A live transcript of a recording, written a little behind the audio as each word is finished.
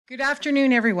Good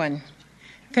afternoon, everyone.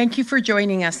 Thank you for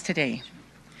joining us today.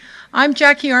 I'm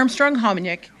Jackie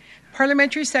Armstrong-Hominiuk,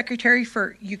 Parliamentary Secretary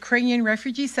for Ukrainian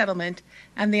Refugee Settlement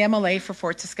and the MLA for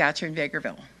Fort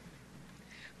Saskatchewan-Vegreville.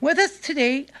 With us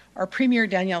today are Premier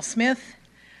Danielle Smith,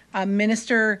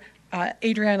 Minister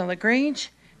Adriana LaGrange,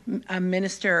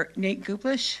 Minister Nate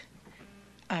Guplish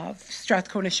of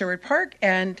Strathcona Sherwood Park,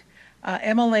 and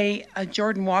MLA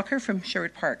Jordan Walker from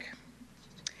Sherwood Park,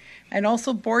 and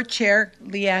also Board Chair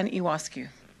Leanne Iwascu.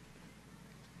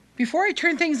 Before I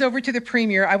turn things over to the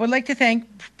Premier, I would like to thank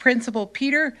Principal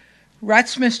Peter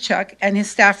Ratchmischuk and his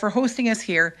staff for hosting us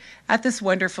here at this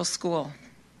wonderful school.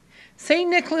 St.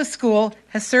 Nicholas School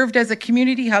has served as a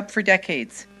community hub for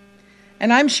decades,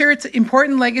 and I'm sure its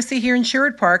important legacy here in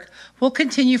Sherwood Park will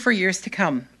continue for years to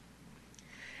come.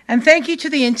 And thank you to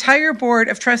the entire Board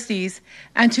of Trustees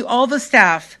and to all the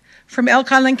staff from Elk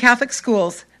Island Catholic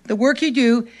Schools. The work you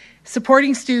do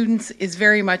supporting students is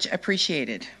very much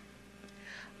appreciated.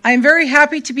 I am very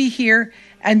happy to be here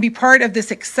and be part of this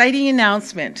exciting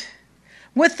announcement.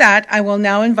 With that, I will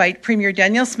now invite Premier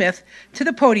Danielle Smith to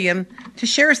the podium to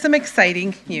share some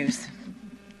exciting news.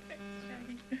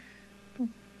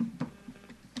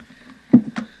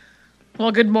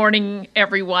 Well, good morning,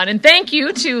 everyone. And thank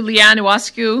you to Leanne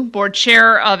Iwascu, Board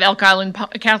Chair of Elk Island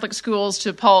Catholic Schools,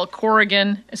 to Paul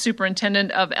Corrigan,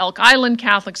 Superintendent of Elk Island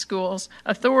Catholic Schools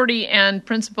Authority, and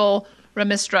Principal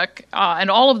Ramistruk,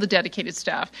 and all of the dedicated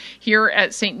staff here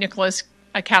at St. Nicholas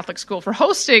Catholic School for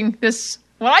hosting this,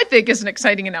 what I think is an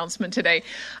exciting announcement today.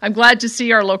 I'm glad to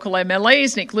see our local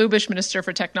MLAs, Nate Guplish, Minister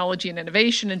for Technology and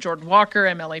Innovation, and Jordan Walker,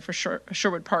 MLA for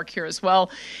Sherwood Park, here as well.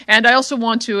 And I also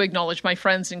want to acknowledge my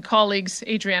friends and colleagues,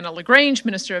 Adriana LaGrange,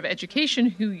 Minister of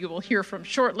Education, who you will hear from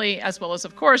shortly, as well as,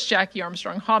 of course, Jackie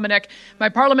Armstrong-Hominiuk, my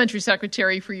Parliamentary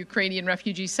Secretary for Ukrainian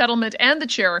Refugee Settlement and the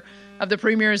Chair of the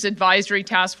Premier's Advisory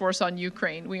Task Force on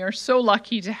Ukraine. We are so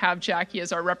lucky to have Jackie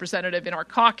as our representative in our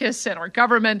caucus and our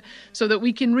government so that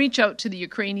we can reach out to the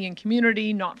Ukrainian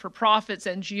community, not-for-profits,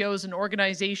 NGOs, and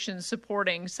organizations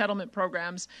supporting settlement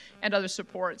programs and other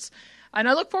supports. And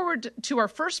I look forward to our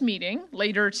first meeting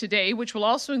later today, which will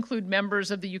also include members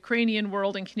of the Ukrainian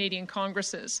World and Canadian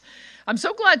Congresses. I'm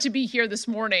so glad to be here this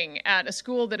morning at a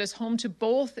school that is home to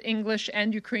both English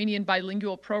and Ukrainian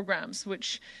bilingual programs,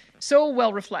 which so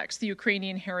well reflects the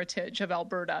Ukrainian heritage of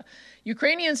Alberta.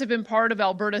 Ukrainians have been part of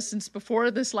Alberta since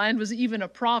before this land was even a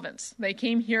province. They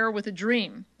came here with a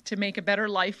dream to make a better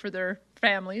life for their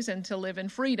families and to live in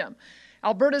freedom.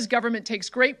 Alberta's government takes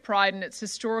great pride in its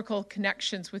historical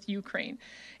connections with Ukraine.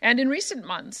 And in recent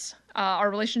months, our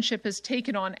relationship has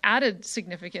taken on added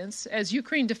significance as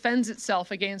Ukraine defends itself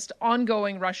against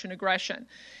ongoing Russian aggression.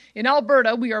 In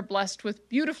Alberta, we are blessed with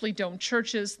beautifully domed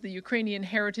churches, the Ukrainian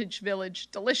Heritage Village,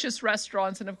 delicious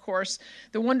restaurants, and of course,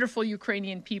 the wonderful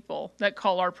Ukrainian people that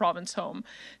call our province home.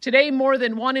 Today, more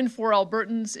than 1 in 4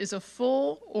 Albertans is a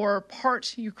full or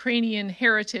part Ukrainian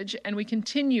heritage, and we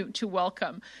continue to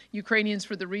welcome Ukrainians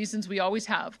for the reasons we always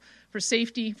have: for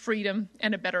safety, freedom,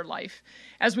 and a better life.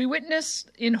 As we witness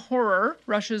in horror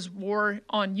Russia's war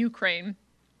on Ukraine,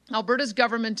 Alberta's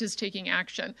government is taking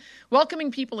action, welcoming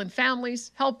people and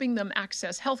families, helping them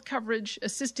access health coverage,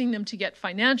 assisting them to get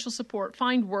financial support,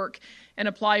 find work, and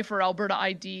apply for Alberta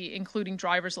ID, including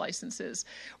driver's licenses.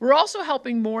 We're also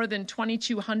helping more than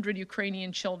 2,200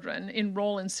 Ukrainian children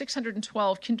enroll in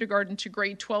 612 kindergarten to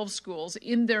grade 12 schools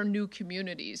in their new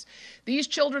communities. These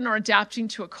children are adapting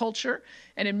to a culture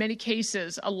and, in many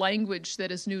cases, a language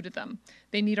that is new to them.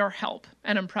 They need our help,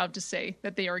 and I'm proud to say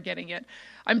that they are getting it.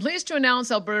 I'm pleased to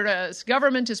announce Alberta's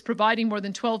government is providing more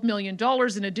than $12 million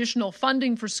in additional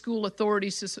funding for school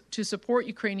authorities to support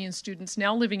Ukrainian students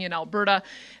now living in Alberta.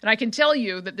 And I can tell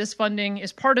you that this funding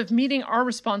is part of meeting our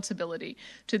responsibility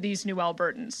to these new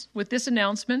Albertans. With this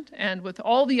announcement and with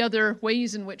all the other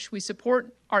ways in which we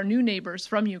support our new neighbors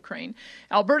from Ukraine,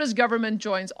 Alberta's government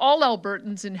joins all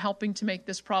Albertans in helping to make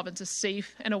this province a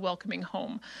safe and a welcoming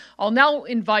home. I'll now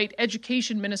invite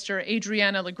Education Minister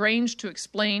Adriana LaGrange to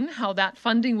explain how that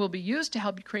funding will be used to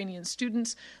help Ukrainian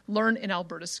students learn in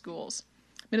Alberta schools.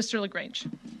 Minister LaGrange.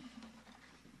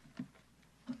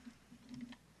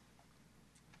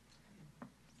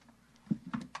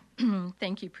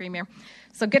 Thank you, Premier.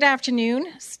 So good afternoon,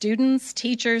 students,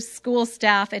 teachers, school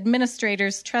staff,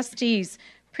 administrators, trustees,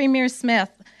 Premier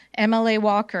Smith, MLA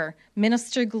Walker,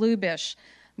 Minister Guplish,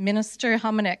 Minister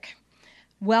Hominiuk.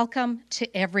 Welcome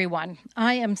to everyone.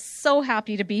 I am so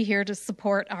happy to be here to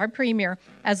support our Premier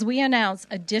as we announce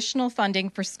additional funding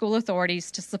for school authorities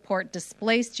to support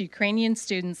displaced Ukrainian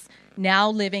students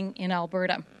now living in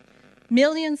Alberta.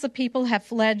 Millions of people have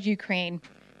fled Ukraine.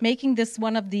 making this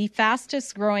one of the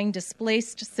fastest growing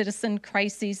displaced citizen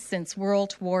crises since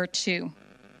World War II.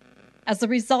 As a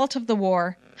result of the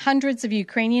war, hundreds of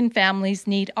Ukrainian families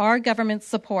need our government's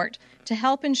support to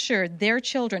help ensure their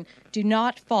children do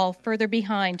not fall further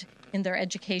behind in their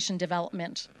education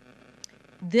development.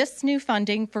 This new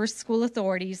funding for school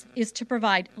authorities is to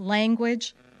provide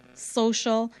language,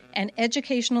 social, and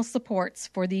educational supports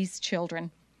for these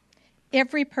children.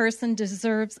 Every person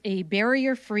deserves a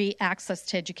barrier-free access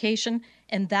to education,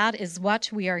 and that is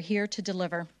what we are here to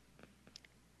deliver.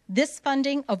 This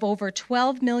funding of over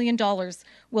 $12 million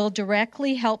will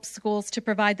directly help schools to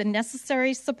provide the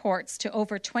necessary supports to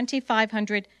over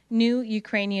 2,500 new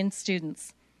Ukrainian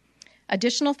students.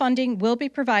 Additional funding will be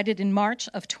provided in March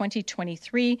of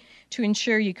 2023 to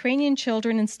ensure Ukrainian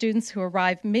children and students who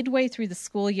arrive midway through the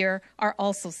school year are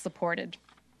also supported.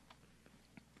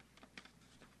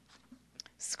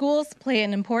 Schools play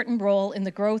an important role in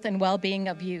the growth and well-being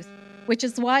of youth, which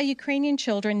is why Ukrainian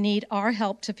children need our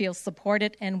help to feel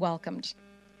supported and welcomed.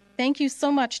 Thank you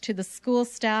so much to the school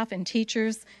staff and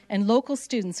teachers and local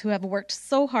students who have worked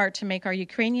so hard to make our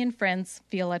Ukrainian friends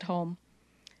feel at home.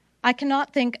 I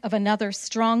cannot think of another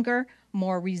stronger,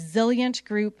 more resilient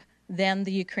group than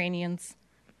the Ukrainians.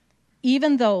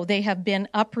 Even though they have been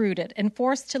uprooted and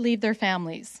forced to leave their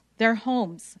families, their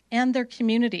homes, and their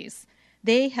communities,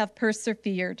 they have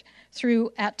persevered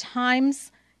through, at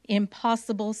times,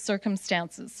 impossible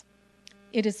circumstances.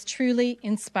 It is truly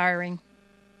inspiring.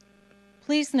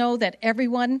 Please know that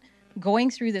everyone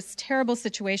going through this terrible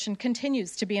situation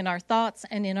continues to be in our thoughts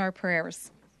and in our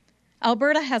prayers.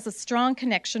 Alberta has a strong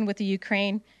connection with the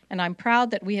Ukraine, and I'm proud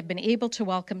that we have been able to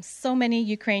welcome so many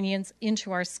Ukrainians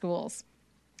into our schools.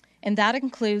 And that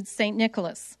includes St.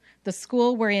 Nicholas, the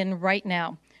school we're in right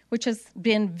now, which has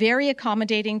been very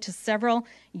accommodating to several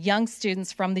young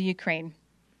students from the Ukraine.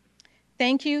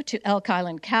 Thank you to Elk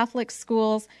Island Catholic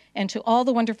Schools and to all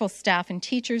the wonderful staff and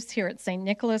teachers here at St.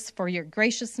 Nicholas for your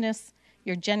graciousness,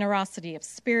 your generosity of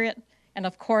spirit, and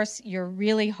of course, your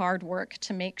really hard work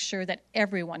to make sure that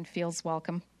everyone feels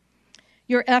welcome.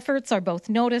 Your efforts are both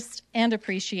noticed and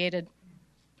appreciated.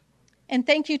 And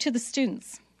thank you to the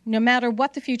students. No matter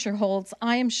what the future holds,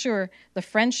 I am sure the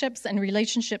friendships and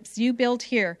relationships you build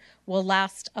here will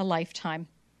last a lifetime.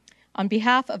 On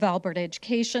behalf of Alberta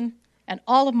Education and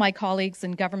all of my colleagues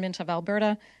in Government of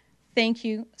Alberta, thank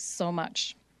you so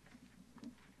much.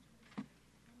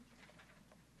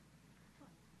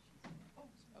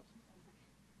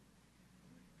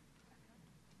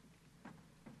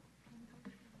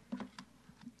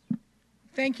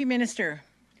 Thank you, Minister.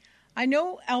 I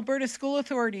know Alberta school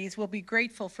authorities will be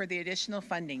grateful for the additional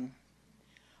funding.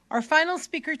 Our final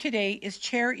speaker today is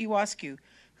Chair Iwascu,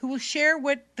 who will share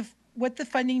what the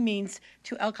funding means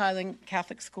to Elk Island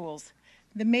Catholic Schools.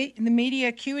 The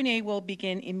media Q&A will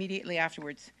begin immediately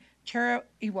afterwards. Chair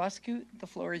Iwascu, the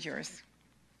floor is yours.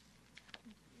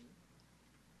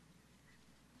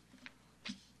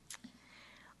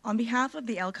 On behalf of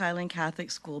the Elk Island Catholic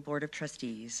School Board of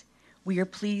Trustees, we are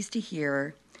pleased to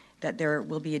hear that there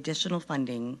will be additional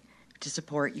funding to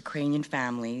support Ukrainian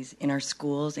families in our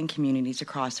schools and communities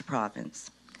across the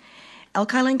province.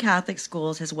 Elk Island Catholic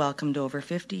Schools has welcomed over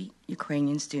 50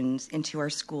 Ukrainian students into our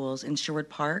schools in Sherwood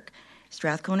Park,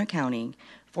 Strathcona County,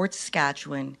 Fort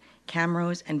Saskatchewan,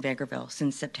 Camrose, and Vegreville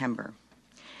since September.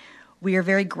 We are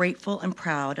very grateful and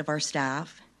proud of our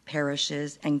staff,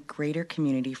 parishes, and greater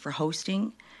community for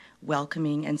hosting,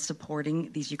 welcoming, and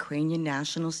supporting these Ukrainian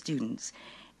national students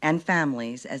and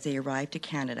families as they arrive to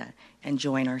Canada and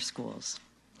join our schools.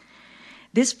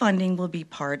 This funding will be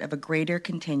part of a greater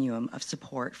continuum of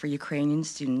support for Ukrainian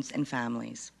students and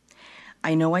families.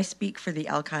 I know I speak for the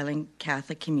Elk Island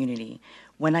Catholic community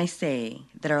when I say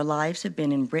that our lives have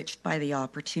been enriched by the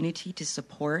opportunity to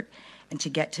support and to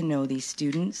get to know these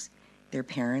students, their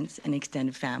parents, and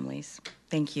extended families.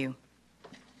 Thank you.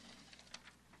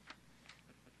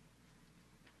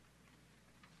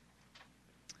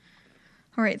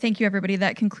 All right, thank you, everybody.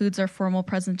 That concludes our formal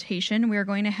presentation. We are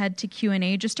going to head to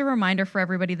Q&A. Just a reminder for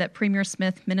everybody that Premier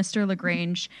Smith, Minister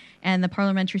LaGrange, and the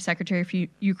Parliamentary Secretary for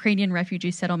Ukrainian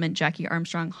Refugee Settlement, Jackie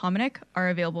Armstrong-Hominick, are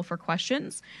available for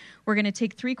questions. We're going to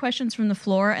take 3 questions from the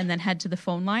floor and then head to the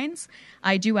phone lines.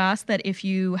 I do ask that if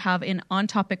you have an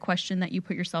on-topic question that you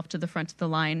put yourself to the front of the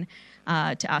line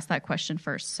to ask that question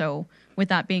first. So with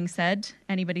that being said,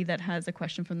 anybody that has a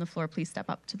question from the floor, please step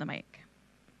up to the mic.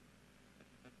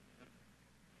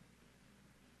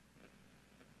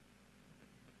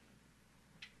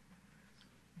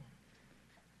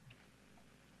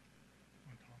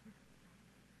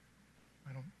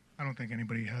 I don't think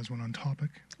anybody has one on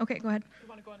topic. Okay, go ahead. You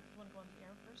want to go on the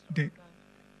air first? Dave.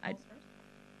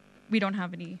 We don't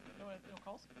have any. No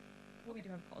calls? Well, we do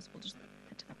have calls. We'll just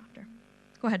head to them after.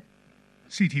 Go ahead.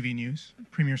 CTV News,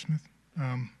 Premier Smith.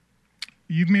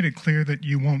 You've made it clear that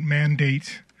you won't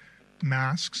mandate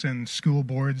masks and school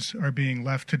boards are being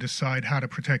left to decide how to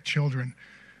protect children.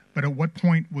 But at what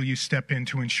point will you step in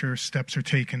to ensure steps are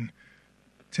taken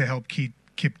to help keep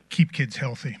kids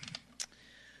healthy?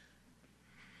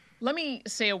 Let me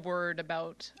say a word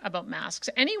about masks.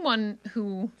 Anyone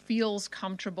who feels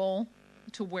comfortable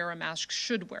to wear a mask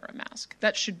should wear a mask.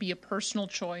 That should be a personal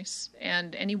choice,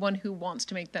 and anyone who wants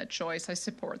to make that choice, I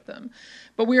support them.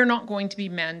 But we are not going to be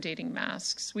mandating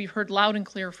masks. We've heard loud and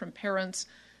clear from parents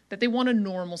that they want a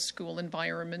normal school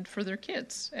environment for their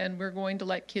kids, and we're going to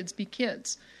let kids be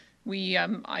kids.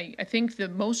 I think the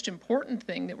most important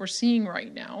thing that we're seeing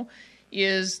right now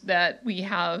is that we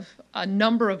have a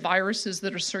number of viruses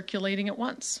that are circulating at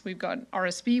once. We've got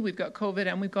RSV, we've got COVID,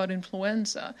 and we've got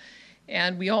influenza.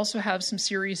 And we also have some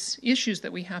serious issues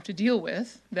that we have to deal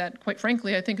with that, quite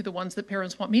frankly, I think are the ones that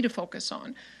parents want me to focus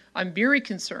on. I'm very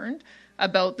concerned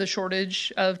about the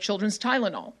shortage of children's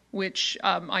Tylenol, which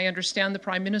I understand the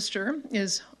Prime Minister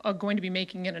is going to be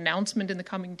making an announcement in the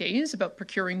coming days about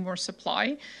procuring more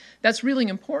supply. That's really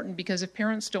important because if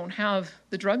parents don't have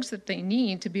the drugs that they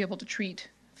need to be able to treat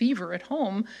fever at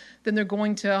home, then they're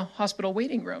going to hospital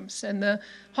waiting rooms. And the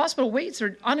hospital waits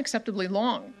are unacceptably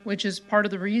long, which is part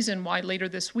of the reason why later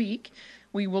this week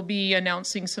we will be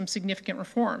announcing some significant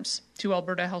reforms to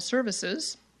Alberta Health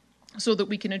Services so that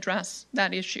we can address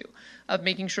that issue of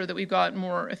making sure that we've got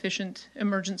more efficient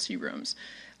emergency rooms.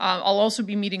 I'll also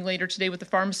be meeting later today with the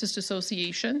Pharmacist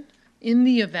Association. In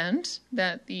the event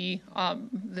that the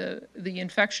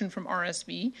infection from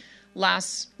RSV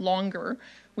lasts longer,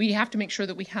 we have to make sure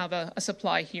that we have a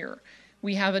supply here.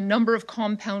 We have a number of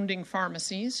compounding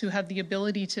pharmacies who have the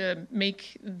ability to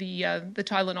make the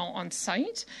Tylenol on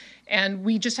site, and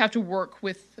we just have to work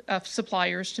with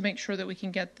suppliers to make sure that we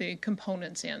can get the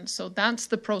components in. So that's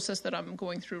the process that I'm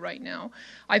going through right now.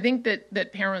 I think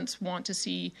that parents want to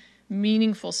see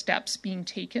meaningful steps being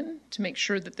taken to make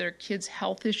sure that their kids'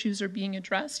 health issues are being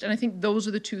addressed. And I think those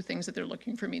are the two things that they're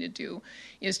looking for me to do,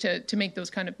 is to make those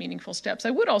kind of meaningful steps.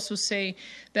 I would also say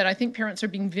that I think parents are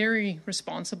being very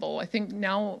responsible. I think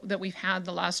now that we've had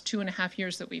the last 2.5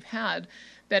 years that we've had,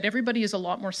 that everybody is a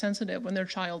lot more sensitive when their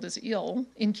child is ill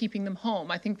in keeping them home.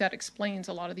 I think that explains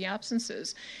a lot of the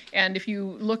absences. And if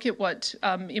you look at what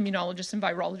immunologists and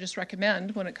virologists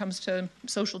recommend when it comes to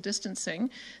social distancing,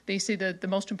 they say that the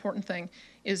most important thing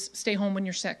is stay home when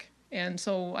you're sick. And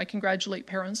so I congratulate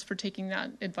parents for taking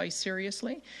that advice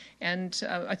seriously. And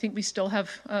I think we still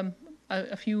have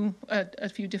a few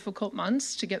difficult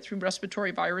months to get through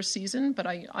respiratory virus season, but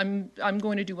I'm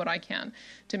going to do what I can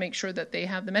to make sure that they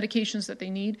have the medications that they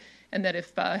need, and that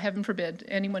if heaven forbid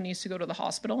anyone needs to go to the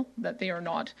hospital, that they are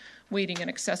not waiting an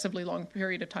excessively long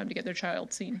period of time to get their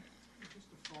child seen. Just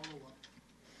a follow-up.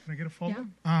 Can I get a follow-up?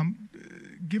 Yeah.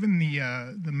 Given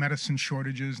the medicine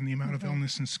shortages and the amount of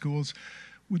illness in schools,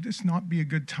 would this not be a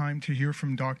good time to hear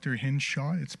from Dr.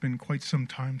 Hinshaw? It's been quite some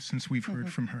time since we've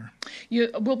heard from her.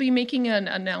 We'll be making an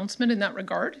announcement in that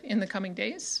regard in the coming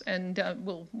days, and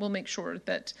we'll make sure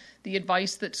that the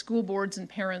advice that school boards and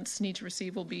parents need to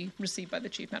receive will be received by the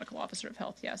Chief Medical Officer of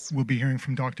Health, yes. We'll be hearing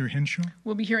from Dr. Hinshaw?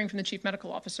 We'll be hearing from the Chief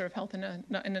Medical Officer of Health in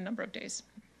a number of days.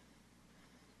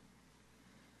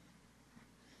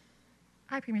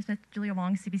 Hi, Premier Smith. Julia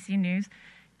Wong, CBC News.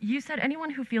 You said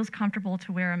anyone who feels comfortable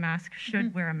to wear a mask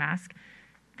should wear a mask.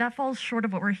 That falls short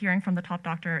of what we're hearing from the top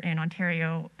doctor in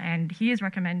Ontario, and he is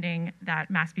recommending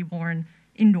that masks be worn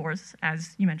indoors,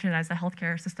 as you mentioned, as the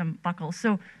healthcare system buckles.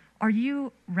 So are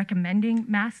you recommending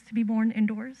masks to be worn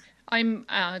indoors? I'm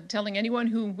telling anyone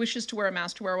who wishes to wear a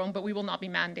mask to wear one, but we will not be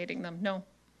mandating them, no.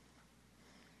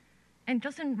 And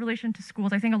just in relation to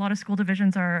schools, I think a lot of school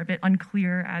divisions are a bit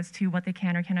unclear as to what they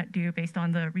can or cannot do based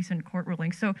on the recent court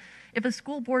ruling. So if a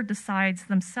school board decides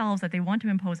themselves that they want to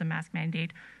impose a mask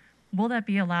mandate, will that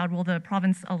be allowed? Will the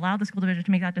province allow the school division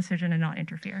to make that decision and not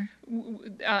interfere?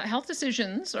 Health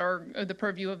decisions are the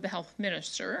purview of the health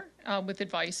minister with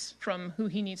advice from who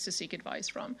he needs to seek advice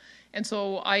from. And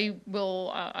so I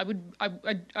will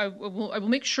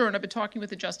make sure, and I've been talking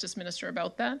with the Justice Minister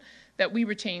about that we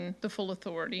retain the full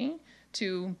authority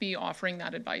to be offering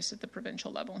that advice at the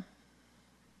provincial level.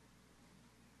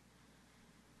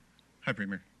 Hi,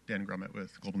 Premier. Dan Grummet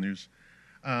with Global News.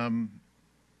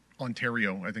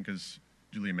 Ontario, I think, as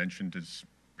Julia mentioned, is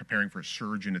preparing for a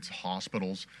surge in its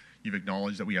hospitals. You've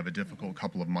acknowledged that we have a difficult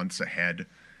couple of months ahead.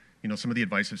 You know, some of the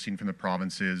advice I've seen from the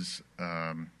province is,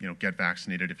 get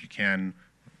vaccinated if you can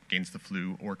against the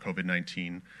flu or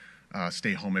COVID-19.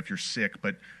 Stay home if you're sick.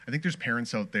 But I think there's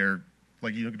parents out there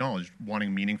like you acknowledged,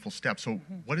 wanting meaningful steps. So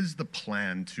what is the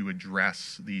plan to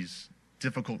address these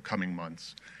difficult coming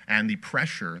months and the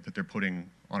pressure that they're putting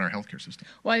on our healthcare system?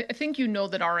 Well, I think you know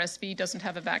that RSV doesn't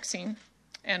have a vaccine.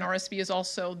 And RSV is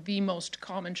also the most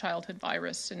common childhood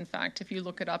virus. In fact, if you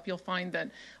look it up, you'll find that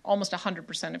almost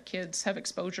 100% of kids have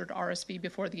exposure to RSV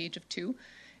before the age of 2.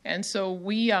 And so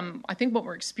I think what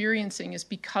we're experiencing is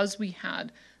because we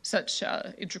had such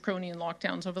draconian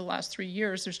lockdowns over the last 3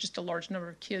 years, there's just a large number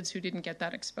of kids who didn't get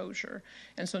that exposure.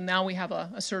 And so now we have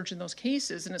a surge in those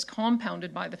cases, and it's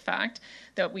compounded by the fact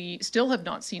that we still have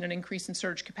not seen an increase in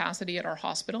surge capacity at our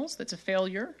hospitals. That's a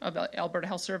failure of Alberta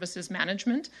Health Services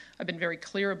management. I've been very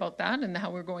clear about that and how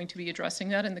we're going to be addressing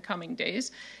that in the coming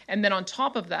days. And then on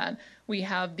top of that, we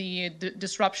have the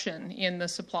disruption in the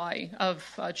supply of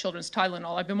children's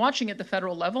Tylenol. I've been watching at the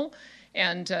federal level,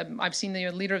 and I've seen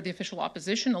the leader of the official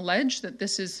opposition allege that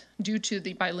this is due to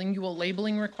the bilingual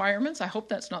labeling requirements. I hope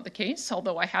that's not the case,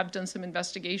 although I have done some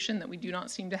investigation that we do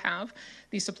not seem to have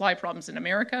these supply problems in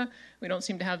America. We don't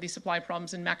seem to have these supply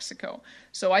problems in Mexico.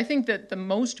 So I think that the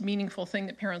most meaningful thing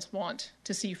that parents want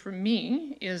to see from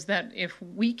me is that if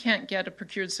we can't get a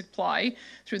procured supply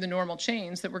through the normal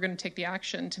chains, that we're going to take the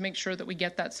action to make sure that we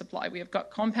get that supply. We have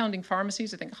got compounding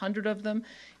pharmacies, I think 100 of them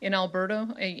in Alberta.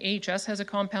 AHS has a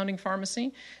compounding pharmacy.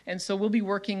 And so we'll be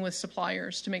working with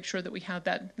suppliers to make sure that we have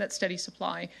that steady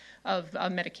supply of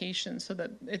medication so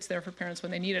that it's there for parents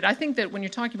when they need it. I think that when you're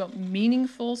talking about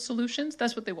meaningful solutions,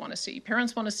 that's what they want to see.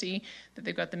 Parents want to see that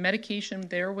they've got the medication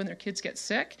there when their kids get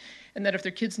sick, and that if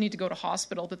their kids need to go to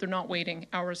hospital, that they're not waiting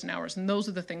hours and hours. And those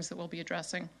are the things that we'll be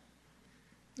addressing.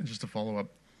 And just to follow up,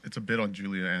 it's a bit on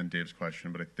Julia and Dave's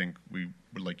question, but I think we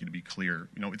would like you to be clear.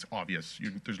 You know, it's obvious.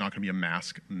 There's not going to be a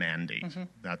mask mandate. Mm-hmm.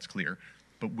 That's clear.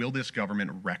 But will this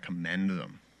government recommend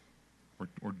them?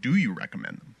 Or do you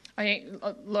recommend them?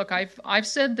 Look, I've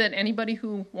said that anybody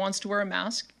who wants to wear a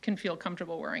mask can feel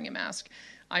comfortable wearing a mask.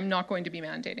 I'm not going to be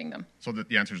mandating them. So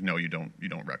the answer is no, you don't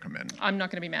recommend. I'm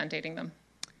not going to be mandating them.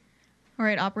 All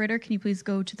right, operator, can you please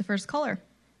go to the first caller?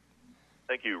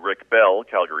 Thank you. Rick Bell,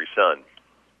 Calgary Sun.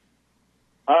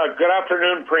 Good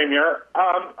afternoon, Premier.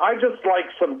 I'd just like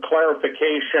some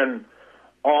clarification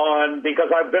because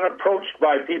I've been approached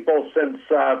by people since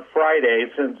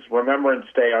Friday, since Remembrance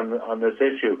Day on this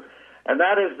issue, and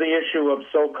that is the issue of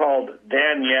so-called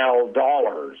Danielle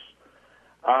dollars.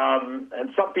 And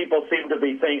some people seem to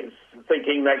be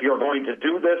thinking that you're going to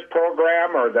do this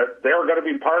program or that they're going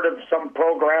to be part of some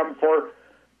program for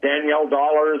Danielle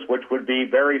dollars, which would be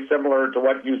very similar to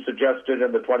what you suggested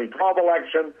in the 2012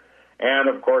 election and,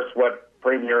 of course, what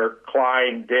Premier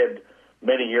Klein did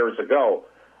many years ago.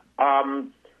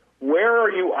 Where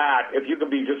are you at? If you can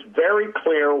be just very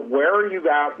clear, where are you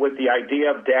at with the idea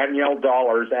of Danielle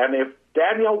dollars? And if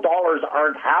Danielle dollars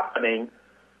aren't happening,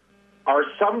 are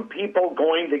some people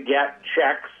going to get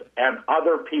checks and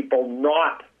other people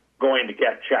not going to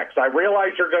get checks? I realize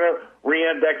you're going to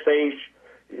re-indexation.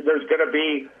 There's going to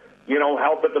be,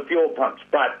 help at the fuel pumps.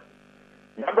 But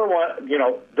number one,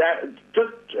 that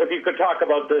just if you could talk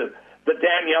about the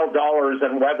Danielle dollars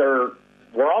and whether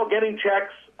we're all getting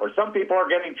checks or some people are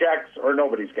getting checks or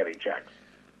nobody's getting checks.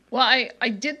 Well, I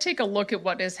did take a look at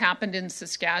what has happened in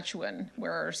Saskatchewan,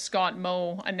 where Scott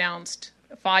Moe announced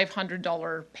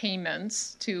 $500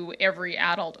 payments to every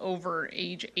adult over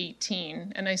age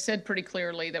 18. And I said pretty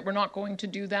clearly that we're not going to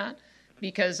do that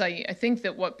because I think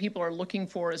that what people are looking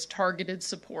for is targeted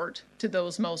support to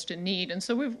those most in need. And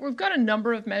so we've got a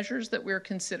number of measures that we're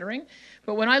considering.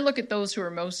 But when I look at those who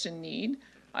are most in need,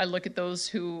 I look at those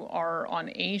who are on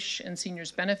AISH and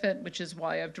seniors benefit, which is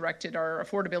why I've directed our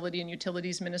affordability and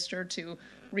utilities minister to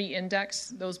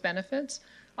re-index those benefits.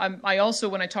 I also,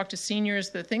 when I talk to seniors,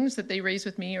 the things that they raise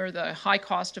with me are the high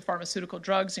cost of pharmaceutical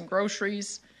drugs and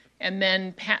groceries, and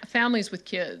then families with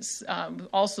kids,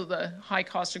 also the high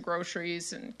cost of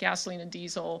groceries and gasoline and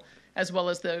diesel, as well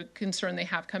as the concern they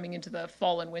have coming into the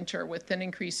fall and winter with an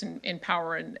increase in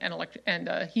power and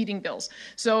heating bills.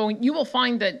 So you will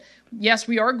find that, yes,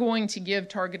 we are going to give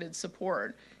targeted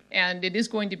support, and it is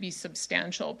going to be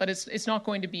substantial, but it's not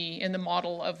going to be in the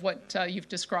model of what you've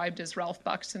described as Ralph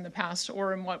Bucks in the past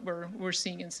or in what we're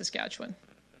seeing in Saskatchewan.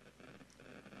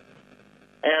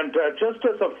 And just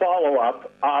as a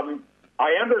follow-up,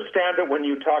 I understand it when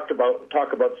you talk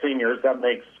about seniors. That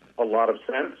makes a lot of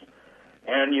sense.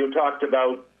 And you talked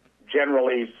about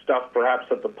generally stuff perhaps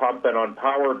at the pump and on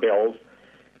power bills.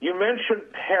 You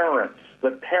mentioned parents,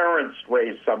 that parents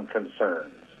raise some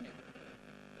concerns.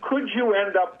 Could you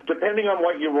end up, depending on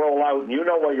what you roll out, and you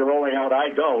know what you're rolling out, I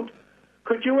don't,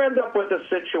 could you end up with a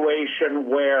situation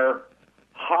where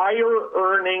higher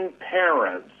earning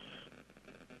parents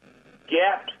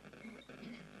get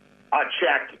a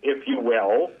check, if you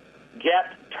will,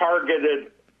 get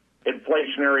targeted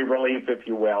inflationary relief, if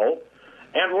you will,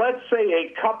 and let's say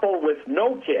a couple with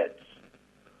no kids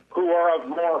who are of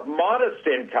more modest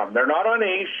income, they're not on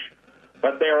AISH,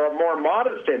 but they are of more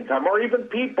modest income, or even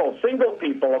single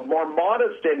people of more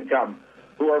modest income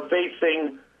who are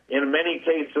facing, in many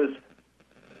cases,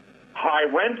 high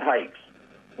rent hikes,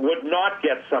 would not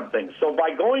get something. So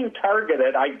by going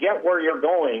targeted, I get where you're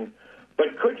going, but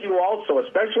could you also,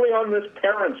 especially on this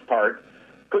parent's part,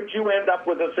 could you end up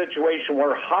with a situation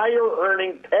where higher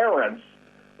earning parents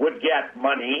would get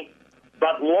money,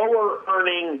 but lower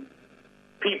earning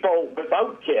people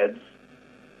without kids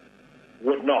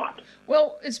would not?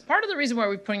 Well, it's part of the reason why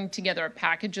we're putting together a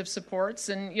package of supports,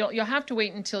 and you'll have to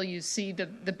wait until you see the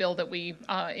bill that we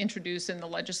introduce in the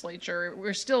legislature.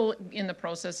 We're still in the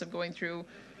process of going through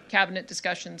cabinet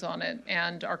discussions on it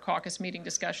and our caucus meeting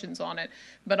discussions on it.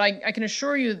 But I can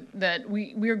assure you that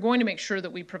we are going to make sure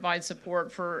that we provide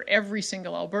support for every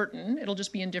single Albertan. It'll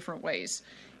just be in different ways.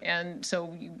 And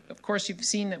so, of course, you've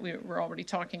seen that we're already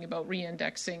talking about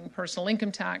re-indexing personal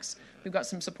income tax. We've got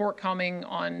some support coming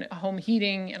on home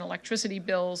heating and electricity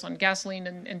bills, on gasoline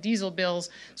and diesel bills.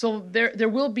 So there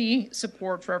will be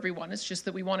support for everyone. It's just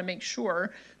that we want to make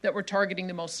sure that we're targeting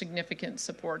the most significant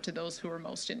support to those who are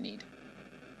most in need.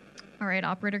 All right,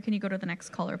 operator, can you go to the next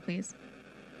caller, please?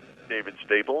 David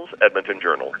Staples, Edmonton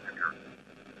Journal.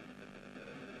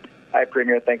 Hi,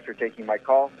 Premier. Thanks for taking my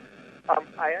call.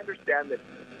 I understand that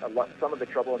some of the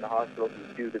trouble in the hospitals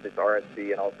is due to this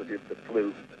RSV and also due to the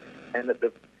flu, and that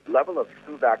the level of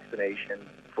flu vaccination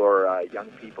for young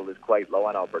people is quite low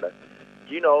in Alberta.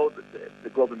 Do you know the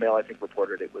Globe and Mail, I think,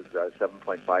 reported it was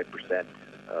 7.5%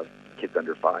 of kids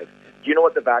under 5. Do you know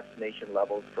what the vaccination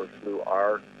levels for flu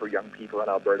are for young people in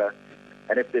Alberta?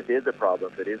 And if this is a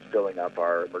problem, if it is filling up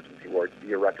our emergency wards, do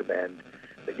you recommend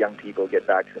that young people get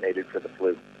vaccinated for the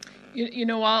flu? You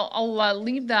know, I'll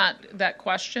leave that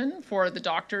question for the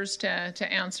doctors to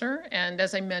answer. And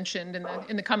as I mentioned,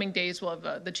 in the coming days, we'll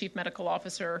have the Chief Medical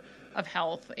Officer of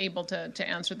Health able to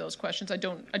answer those questions. I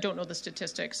don't know the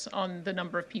statistics on the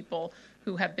number of people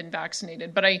who have been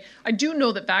vaccinated, but I do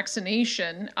know that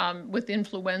vaccination with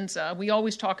influenza, we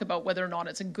always talk about whether or not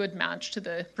it's a good match to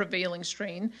the prevailing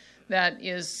strain that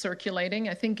is circulating.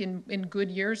 I think in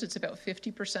good years, it's about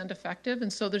 50% effective.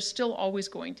 And so there's still always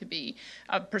going to be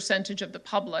a percentage of the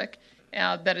public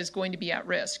that is going to be at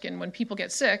risk. And when people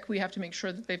get sick, we have to make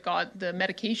sure that they've got the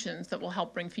medications that will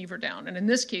help bring fever down. And in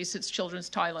this case, it's children's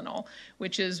Tylenol,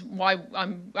 which is why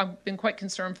I've been quite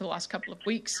concerned for the last couple of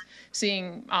weeks,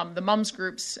 seeing the mums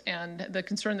groups and the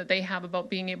concern that they have about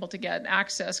being able to get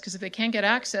access, because if they can't get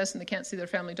access and they can't see their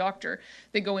family doctor,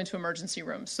 they go into emergency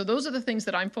rooms. So those are the things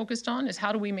that I'm focused on, is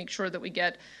how do we make sure that we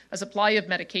get a supply of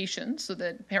medication so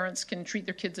that parents can treat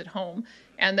their kids at home,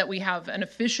 and that we have an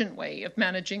efficient way of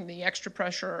managing the extra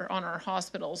pressure on our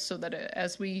hospitals so that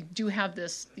as we do have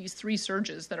these 3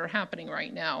 surges that are happening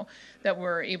right now, that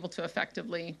we're able to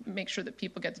effectively make sure that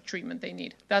people get the treatment they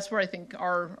need. That's where I think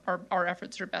our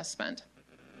efforts are best spent.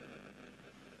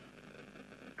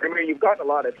 Premier, you've gotten a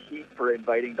lot of heat for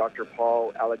inviting Dr.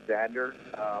 Paul Alexander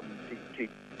to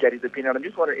get his opinion. I'm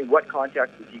just wondering, in what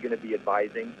context is he going to be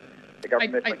advising the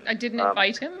government? I didn't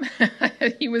invite him.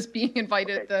 He was being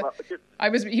invited.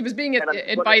 He was being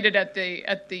invited at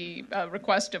the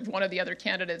request of one of the other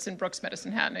candidates in Brooks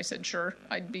Medicine Hat, and I said sure,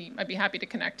 I'd be happy to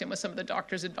connect him with some of the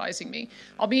doctors advising me.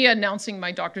 I'll be announcing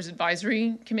my doctors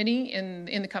advisory committee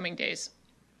in the coming days.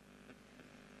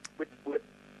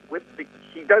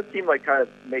 He does seem like kind of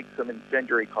make some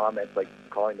incendiary comments, like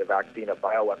calling the vaccine a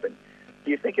bioweapon. Do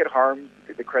you think it harms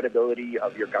the credibility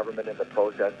of your government in the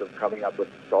process of coming up with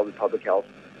solid public health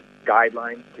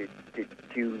guidelines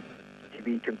to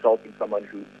be consulting someone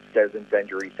who says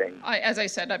incendiary things? As I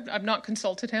said, I've not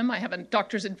consulted him. I have a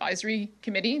doctors advisory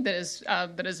committee that is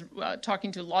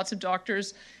talking to lots of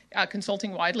doctors,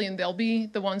 consulting widely, and they'll be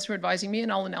the ones who are advising me,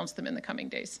 and I'll announce them in the coming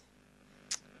days.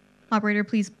 Operator,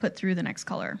 please put through the next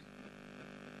caller.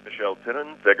 Michelle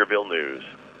Tinnen, Vegreville News.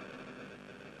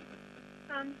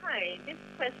 Hi, this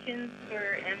question's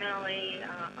for MLA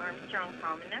Armstrong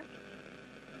Hominick.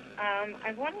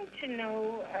 I wanted to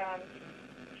know,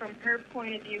 from her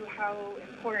point of view, how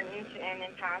important and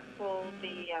impactful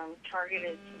the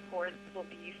targeted supports will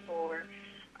be for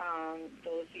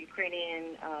those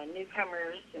Ukrainian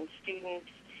newcomers and students,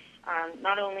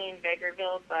 not only in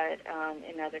Vegreville, but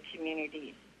in other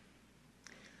communities.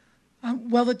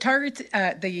 Well,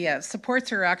 the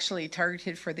supports are actually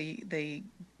targeted for the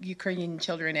Ukrainian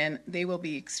children, and they will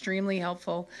be extremely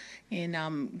helpful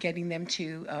in getting them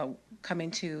to come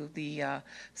into the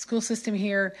school system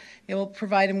here. It will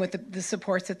provide them with the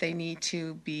supports that they need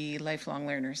to be lifelong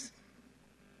learners.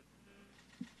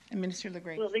 And Minister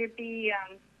LaGrange. Will there be,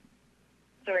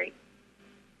 sorry.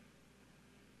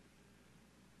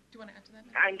 Do you want to add to that?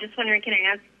 I'm just wondering, can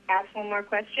I ask one more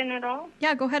question at all?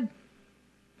 Yeah, go ahead.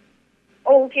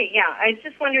 Oh, okay, yeah. I was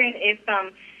just wondering if,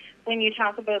 when you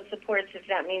talk about supports, if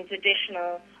that means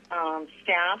additional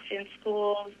staff in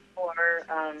schools or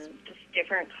just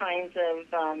different kinds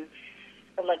of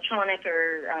electronic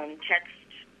or text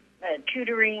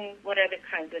tutoring, what other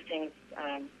kinds of things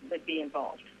would be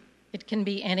involved? It can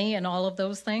be any and all of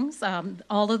those things.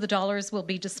 All of the dollars will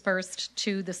be dispersed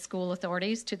to the school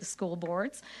authorities, to the school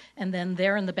boards, and then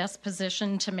they're in the best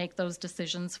position to make those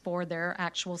decisions for their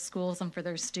actual schools and for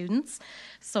their students.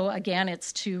 So again,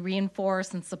 it's to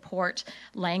reinforce and support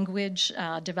language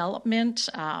development,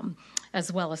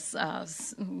 as well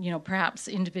as perhaps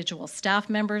individual staff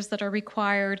members that are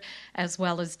required, as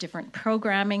well as different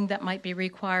programming that might be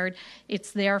required.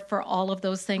 It's there for all of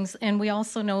those things. And we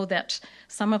also know that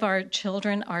some of our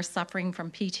children are suffering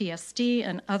from PTSD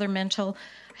and other mental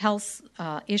health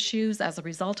issues as a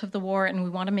result of the war, and we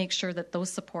want to make sure that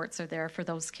those supports are there for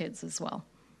those kids as well.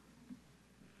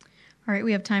 All right,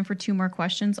 we have time for 2 more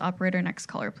questions. Operator, next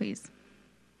caller, please.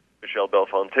 Michelle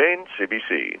Bellefontaine,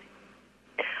 CBC.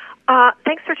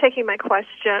 Thanks for taking my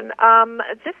question.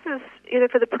 This is either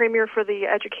for the Premier or for the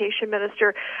Education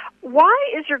Minister. Why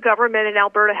is your government and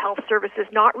Alberta Health Services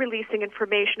not releasing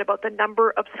information about the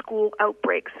number of school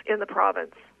outbreaks in the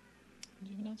province?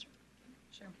 Do you have an answer?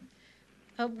 Sure.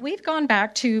 We've gone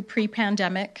back to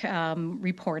pre-pandemic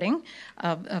reporting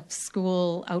of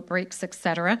school outbreaks, et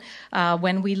cetera.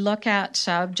 When we look at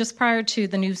just prior to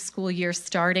the new school year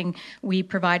starting, we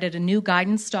provided a new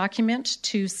guidance document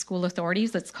to school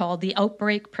authorities. It's called the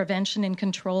Outbreak Prevention and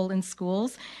Control in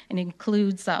Schools, and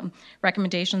includes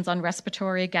recommendations on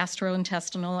respiratory,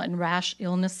 gastrointestinal, and rash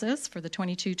illnesses for the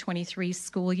 22-23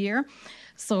 school year.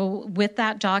 So with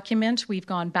that document, we've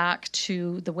gone back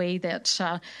to the way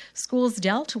that schools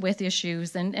dealt with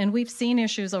issues, and we've seen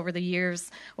issues over the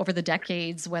years, over the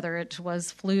decades, whether it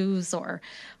was flus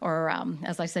or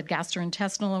as I said,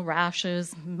 gastrointestinal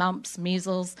rashes, mumps,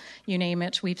 measles, you name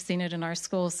it. We've seen it in our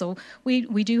schools. So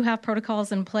we do have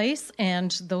protocols in place,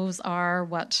 and those are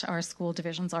what our school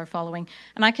divisions are following.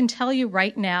 And I can tell you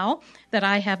right now that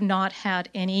I have not had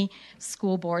any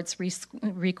school boards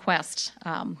request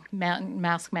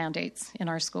mask mandates in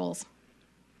our schools.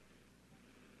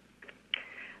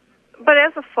 But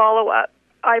as a follow-up,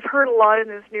 I've heard a lot in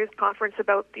this news conference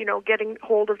about, getting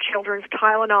hold of children's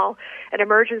Tylenol and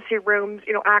emergency rooms,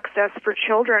 access for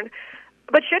children.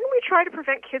 But shouldn't we try to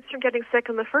prevent kids from getting sick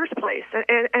in the first place?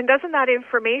 And doesn't that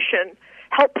information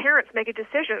help parents make a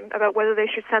decision about whether they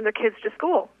should send their kids to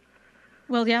school?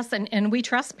 Well, yes, and we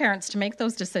trust parents to make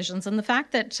those decisions. And the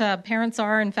fact that parents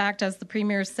are, in fact, as the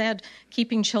Premier said,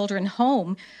 keeping children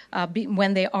home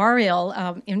when they are ill.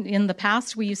 In the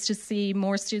past, we used to see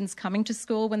more students coming to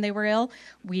school when they were ill.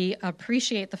 We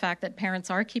appreciate the fact that parents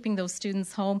are keeping those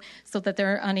students home so that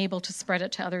they're unable to spread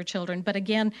it to other children. But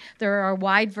again, there are a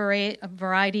wide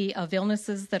variety of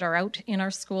illnesses that are out in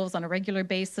our schools on a regular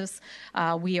basis.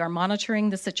 We are monitoring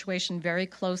the situation very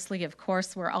closely. Of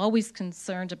course, we're always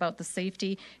concerned about the safety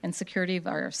and security of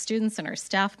our students and our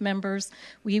staff members.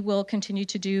 We will continue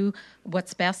to do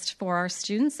what's best for our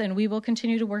students, and we will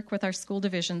continue to work with our school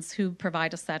divisions who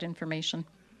provide us that information.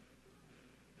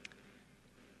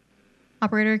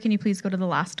 Operator, can you please go to the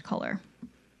last caller?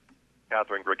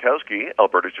 Catherine Grakowski,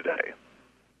 Alberta Today.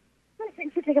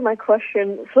 Thanks for taking my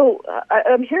question. So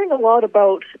I'm hearing a lot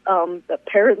about that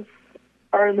parents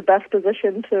are in the best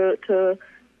position to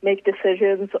make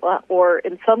decisions, or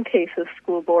in some cases,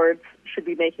 school boards should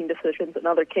be making decisions. In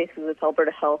other cases, it's Alberta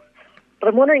Health. But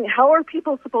I'm wondering, how are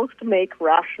people supposed to make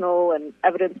rational and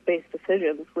evidence-based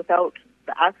decisions without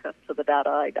the access to the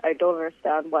data? I don't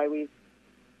understand why we've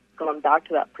gone back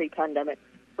to that pre-pandemic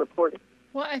reporting.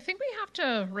 Well, I think we have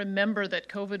to remember that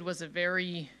COVID was a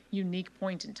very unique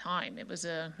point in time. It was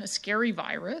a scary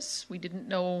virus. We didn't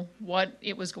know what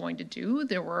it was going to do.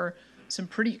 There were some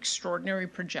pretty extraordinary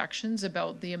projections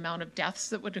about the amount of deaths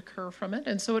that would occur from it,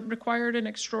 and so it required an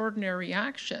extraordinary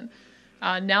action.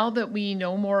 Now that we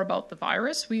know more about the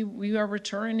virus, we are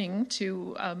returning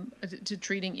to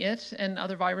treating it and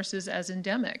other viruses as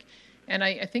endemic. And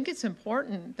I think it's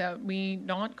important that we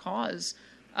not cause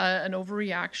an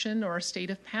overreaction or a state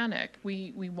of panic.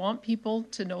 We want people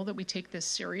to know that we take this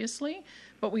seriously,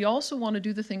 but we also want to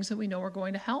do the things that we know are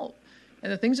going to help.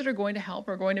 And the things that are going to help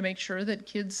are going to make sure that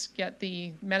kids get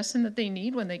the medicine that they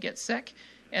need when they get sick,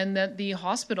 and that the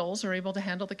hospitals are able to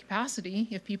handle the capacity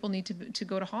if people need to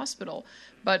go to hospital.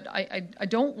 But I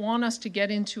don't want us to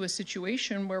get into a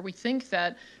situation where we think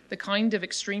that the kind of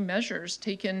extreme measures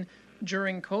taken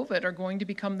during COVID are going to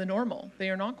become the normal. They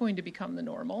are not going to become the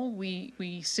normal.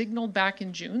 We signaled back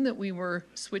in June that we were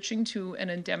switching to an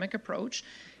endemic approach,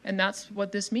 and that's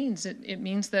what this means. It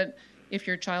means that if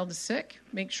your child is sick,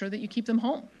 make sure that you keep them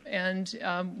home. And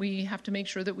we have to make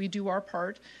sure that we do our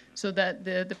part so that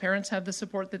the parents have the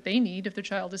support that they need if their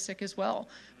child is sick as well.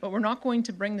 But we're not going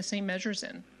to bring the same measures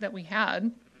in that we had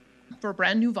for a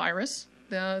brand new virus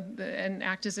and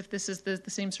act as if this is the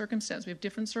same circumstance. We have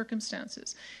different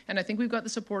circumstances. And I think we've got the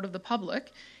support of the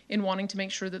public in wanting to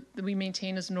make sure that we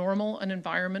maintain as normal an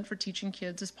environment for teaching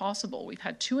kids as possible. We've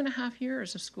had 2.5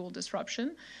 years of school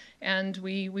disruption, and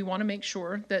we want to make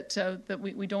sure that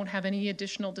we don't have any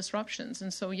additional disruptions.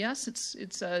 And so, yes,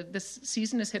 this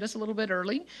season has hit us a little bit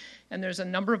early, and there's a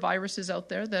number of viruses out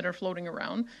there that are floating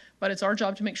around, but it's our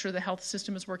job to make sure the health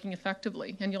system is working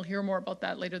effectively, and you'll hear more about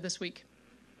that later this week.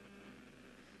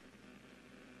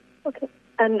 Okay.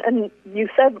 And you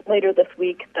said later this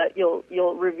week that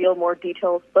you'll reveal more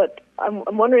details, but I'm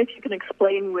wondering if you can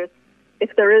explain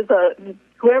if there is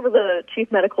whoever the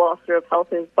chief medical officer of health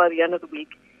is by the end of the week,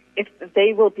 if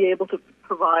they will be able to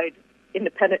provide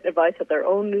independent advice at their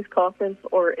own news conference,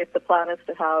 or if the plan is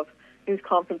to have news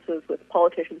conferences with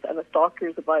politicians and the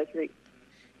doctors advisory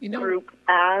group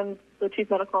and the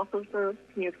chief medical officer.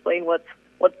 Can you explain what's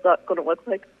that going to look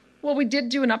like? Well, we did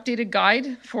do an updated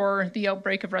guide for the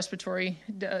outbreak of respiratory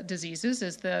diseases,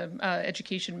 as the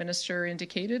education minister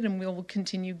indicated, and we'll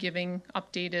continue giving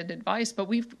updated advice. But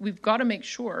we've got to make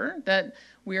sure that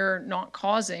we're not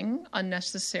causing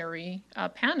unnecessary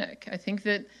panic. I think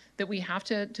that we have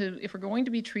to, if we're going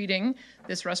to be treating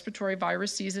this respiratory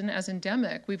virus season as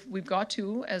endemic, we've got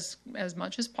to, as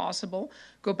much as possible,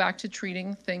 go back to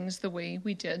treating things the way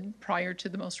we did prior to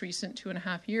the most recent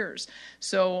 2.5 years.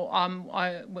 So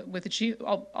with the chief,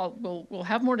 we'll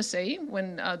have more to say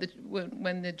when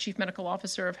the chief medical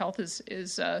officer of health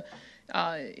is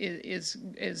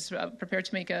prepared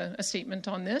to make a statement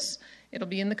on this. It'll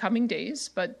be in the coming days,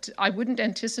 but I wouldn't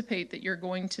anticipate that you're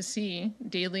going to see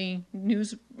daily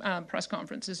news press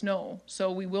conferences, no.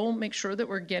 So we will make sure that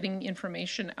we're getting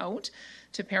information out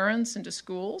to parents and to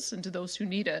schools and to those who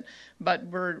need it, but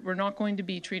we're not going to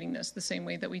be treating this the same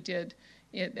way that we did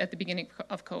at the beginning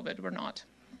of COVID. We're not.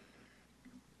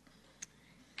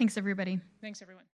 Thanks, everybody. Thanks, everyone.